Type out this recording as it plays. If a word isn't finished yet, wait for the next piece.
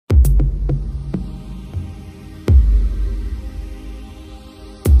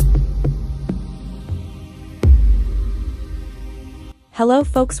Hello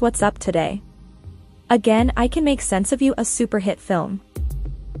folks, what's up today? Again, I can make sense of you, a super hit film.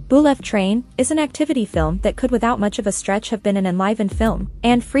 Bullef Train is an activity film that could without much of a stretch have been an enlivened film,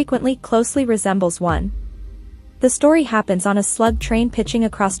 and frequently closely resembles one. The story happens on a slug train pitching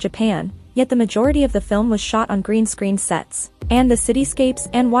across Japan, yet the majority of the film was shot on green screen sets, and the cityscapes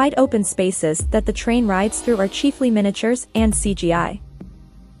and wide open spaces that the train rides through are chiefly miniatures and CGI.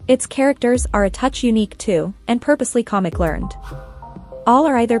 Its characters are a touch unique too, and purposely comic learned. All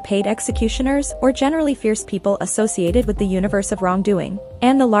are either paid executioners or generally fierce people associated with the universe of wrongdoing,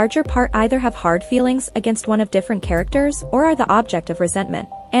 and the larger part either have hard feelings against one of different characters or are the object of resentment,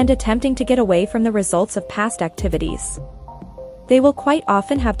 and attempting to get away from the results of past activities. They will quite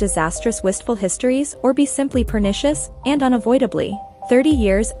often have disastrous wistful histories or be simply pernicious, and unavoidably, 30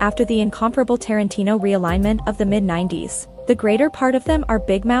 years after the incomparable Tarantino realignment of the mid-90s, the greater part of them are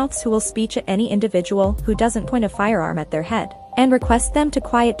big mouths who will speech at any individual who doesn't point a firearm at their head, and request them to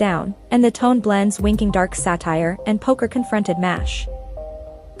quiet down, and the tone blends winking dark satire and poker-confronted mash.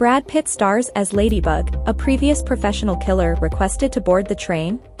 Brad Pitt stars as Ladybug, a previous professional killer requested to board the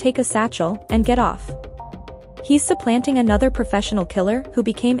train, take a satchel, and get off. He's supplanting another professional killer who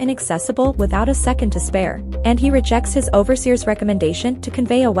became inaccessible without a second to spare, and he rejects his overseer's recommendation to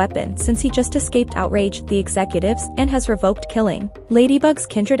convey a weapon since he just escaped outrage the executives and has revoked killing. Ladybug's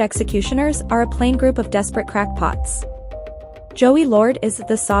kindred executioners are a plain group of desperate crackpots. Joey Lord is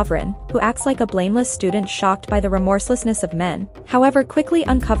the Sovereign, who acts like a blameless student shocked by the remorselessness of men, however quickly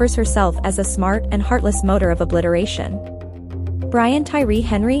uncovers herself as a smart and heartless motor of obliteration. Brian Tyree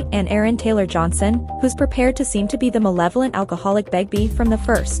Henry and Aaron Taylor Johnson, who's prepared to seem to be the malevolent alcoholic Begbie from the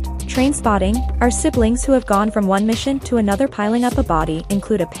first Train Spotting, are siblings who have gone from one mission to another, piling up a body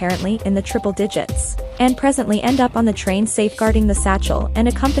include apparently in the triple digits, and presently end up on the train safeguarding the satchel and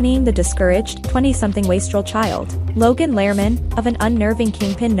accompanying the discouraged 20-something wastrel child, Logan Lerman, of an unnerving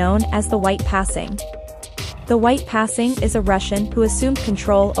kingpin known as the White Passing. The White Passing is a Russian who assumed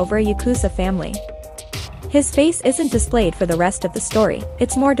control over a Yakuza family. His face isn't displayed for the rest of the story,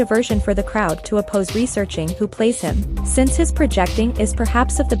 it's more diversion for the crowd to oppose researching who plays him, since his projecting is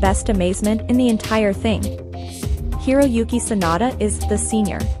perhaps of the best amazement in the entire thing. Hiroyuki Sanada is the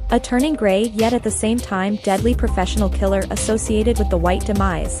senior, a turning gray yet at the same time deadly professional killer associated with the White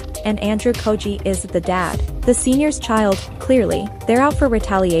Demise, and Andrew Koji is the dad, the senior's child. Clearly, they're out for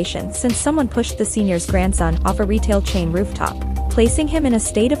retaliation since someone pushed the senior's grandson off a retail chain rooftop, placing him in a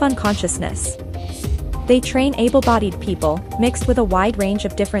state of unconsciousness. They train able-bodied people, mixed with a wide range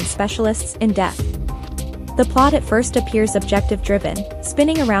of different specialists in death. The plot at first appears objective-driven,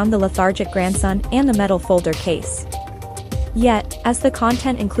 spinning around the lethargic grandson and the metal folder case. Yet, as the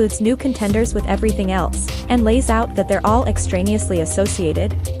content includes new contenders with everything else, and lays out that they're all extraneously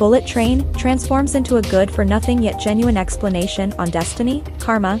associated, Bullef Train transforms into a good-for-nothing yet genuine explanation on destiny,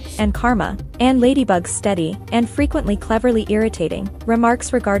 karma, and Ladybug's steady, and frequently cleverly irritating,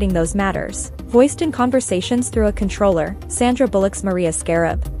 remarks regarding those matters, voiced in conversations through a controller. Sandra Bullock's Maria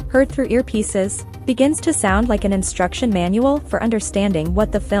Scarab, heard through earpieces, begins to sound like an instruction manual for understanding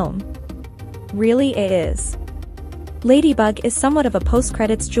what the film really is. Ladybug is somewhat of a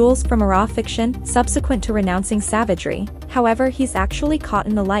post-credits Jules from a raw fiction, subsequent to renouncing savagery. However, he's actually caught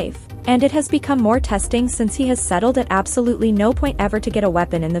in the life, and it has become more testing since he has settled at absolutely no point ever to get a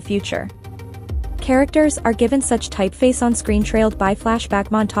weapon in the future. Characters are given such typeface on screen, trailed by flashback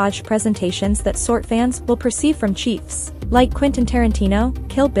montage presentations that sort fans will perceive from chiefs like Quentin Tarantino.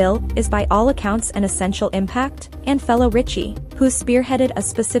 Kill Bill is by all accounts an essential impact, and fellow Richie, who spearheaded a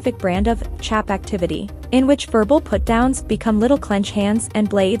specific brand of chap activity, in which verbal put-downs become little clench hands and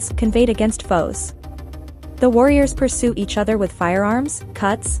blades conveyed against foes. The warriors pursue each other with firearms,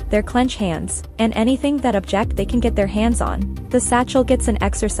 cuts, their clench hands, and anything that object they can get their hands on. The satchel gets an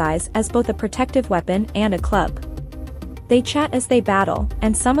exercise as both a protective weapon and a club. They chat as they battle,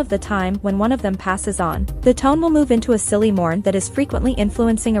 and some of the time when one of them passes on, the tone will move into a silly mourn that is frequently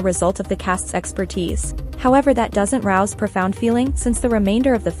influencing a result of the cast's expertise. However, that doesn't rouse profound feeling since the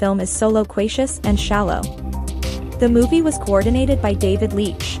remainder of the film is so loquacious and shallow. The movie was coordinated by David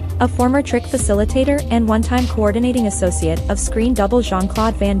Leitch, a former trick facilitator and one-time coordinating associate of screen double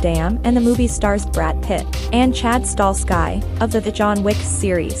Jean-Claude Van Damme, and the movie stars Brad Pitt and Chad Stahelski of the John Wick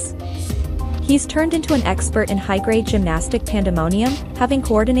series. He's turned into an expert in high-grade gymnastic pandemonium, having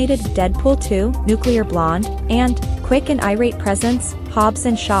coordinated Deadpool 2, Nuclear Blonde, and Quick and Irate Presence, Hobbs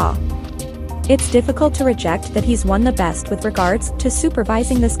and Shaw. It's difficult to reject that he's won the best with regards to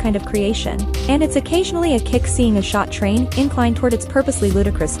supervising this kind of creation, and it's occasionally a kick seeing a shot train incline toward its purposely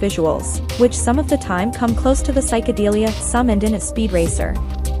ludicrous visuals, which some of the time come close to the psychedelia summoned in a speed racer.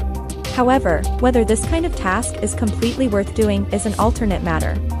 However, whether this kind of task is completely worth doing is an alternate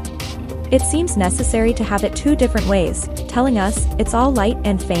matter. It seems necessary to have it two different ways, telling us it's all light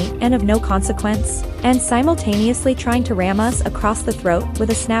and faint and of no consequence, and simultaneously trying to ram us across the throat with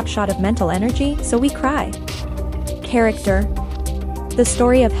a snapshot of mental energy so we cry. Character. The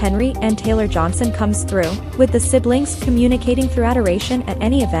story of Henry and Taylor Johnson comes through, with the siblings communicating through adoration at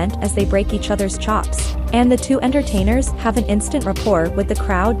any event as they break each other's chops, and the two entertainers have an instant rapport with the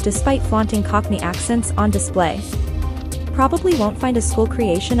crowd despite flaunting Cockney accents on display. Probably won't find a school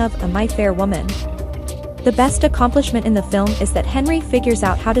creation of a My Fair Woman. The best accomplishment in the film is that Henry figures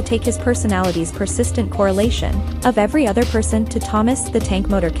out how to take his personality's persistent correlation of every other person to Thomas the Tank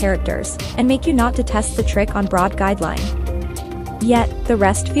Motor characters, and make you not detest the trick on broad guideline. Yet, the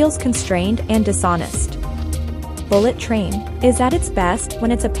rest feels constrained and dishonest. Bullef Train is at its best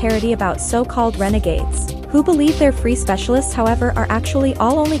when it's a parody about so-called renegades, who believe they're free specialists however are actually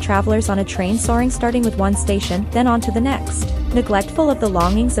all only travelers on a train soaring starting with one station then on to the next, neglectful of the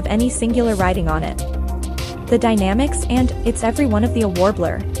longings of any singular riding on it. The dynamics and it's every one of the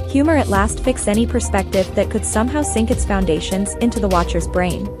warbler humor at last fix any perspective that could somehow sink its foundations into the watcher's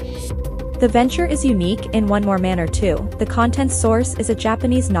brain. The venture is unique in one more manner too. The content source is a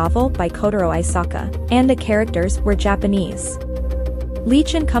Japanese novel by Kotaro Isaka, and the characters were Japanese.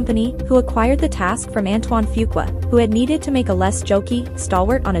 Leach and Company, who acquired the task from Antoine Fuqua, who had needed to make a less jokey,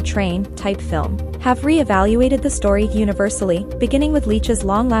 stalwart on a train type film, have re-evaluated the story universally, beginning with Leach's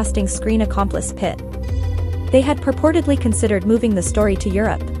long-lasting screen accomplice Pitt. They had purportedly considered moving the story to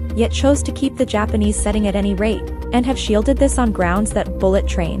Europe, yet chose to keep the Japanese setting at any rate, and have shielded this on grounds that Bullef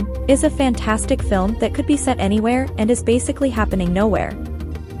Train is a fantastic film that could be set anywhere and is basically happening nowhere.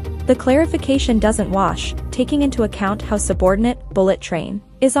 The clarification doesn't wash, taking into account how subordinate Bullef Train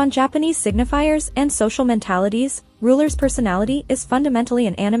is on Japanese signifiers and social mentalities. Ruler's personality is fundamentally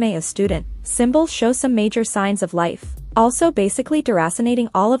an anime student. Symbols show some major signs of life. Also basically deracinating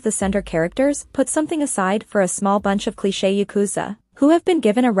all of the center characters, put something aside for a small bunch of cliché yakuza, who have been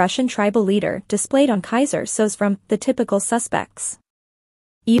given a Russian tribal leader displayed on Kaiser so's from the typical suspects.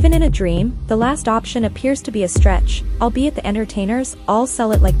 Even in a dream, the last option appears to be a stretch, albeit the entertainers all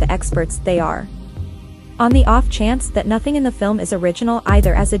sell it like the experts they are. On the off chance that nothing in the film is original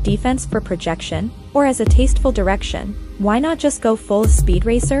either as a defense for projection, or as a tasteful direction, why not just go full Speed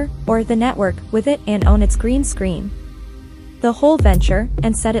Racer, or The Network, with it and own its green screen? The whole venture,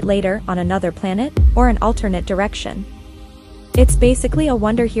 and set it later on another planet, or an alternate direction. It's basically a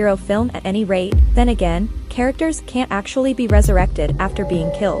wonder hero film at any rate. Then again, characters can't actually be resurrected after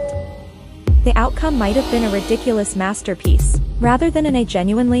being killed. The outcome might have been a ridiculous masterpiece, rather than in a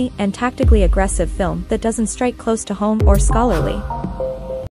genuinely and tactically aggressive film that doesn't strike close to home or scholarly.